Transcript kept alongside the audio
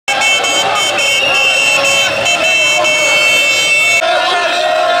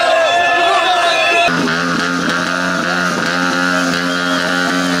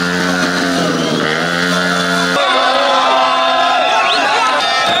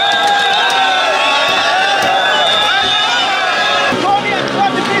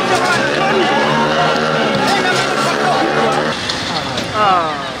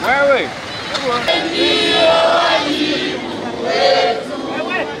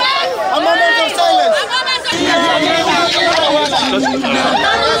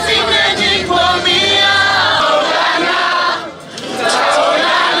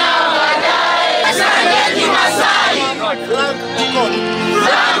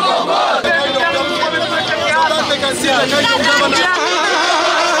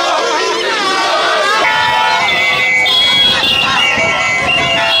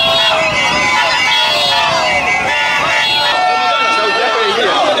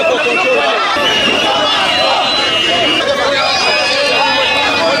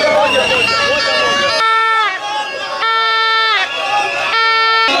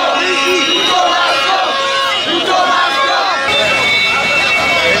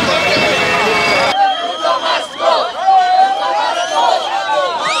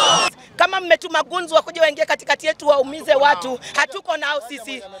Magunzi wakuja waingie katikati yetu waumize watu, hatuko nao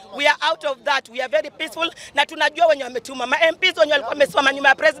sisi. We are out of that. We are very peaceful na tunajua wenye wametuma. Ma MPs wenye walikuwa wamesimama nyuma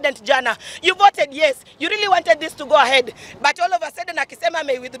ya president jana. You voted yes. You really wanted this to go ahead. But all of a sudden akisema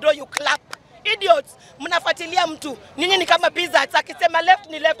may withdraw, you clap. Idiots, mnafuatilia mtu. Ninyi ni kama pizza, akisema left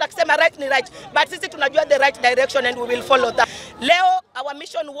ni left, akisema right ni right. But sisi tunajua the right direction and we will follow that. Leo, our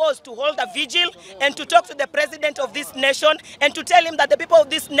mission was to hold a vigil and to talk to the president of this nation and to tell him that the people of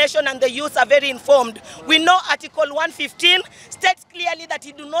this nation and the youth are very informed. We know Article 115 states clearly that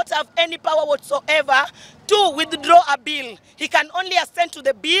he do not have any power whatsoever to withdraw a bill. He can only assent to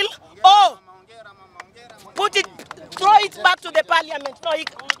the bill or put it, throw it back to the parliament. No, he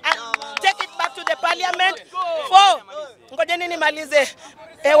take it back to the parliament. Ngojeni nimalize.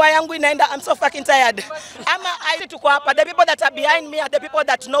 Ewa yangu inaenda. I'm so fucking tired. Tuko hapa. The people that are behind me are the people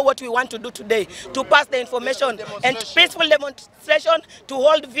that know what we want to do today. To pass the information and peaceful demonstration, to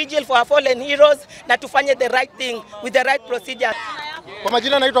hold vigil for our fallen heroes, na tufanye the right thing with the right procedure. Kwa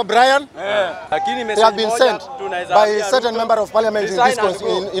majina naitwa Brian. They have been sent by a certain member of parliament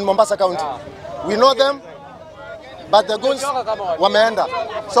in Mombasa County. We know them. But the goons wameenda.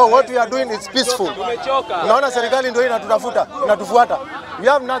 So what we are doing is peaceful. Naona serikali ndio inatutafuta, inatufuata. We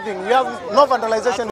have nothing. We have no vandalization.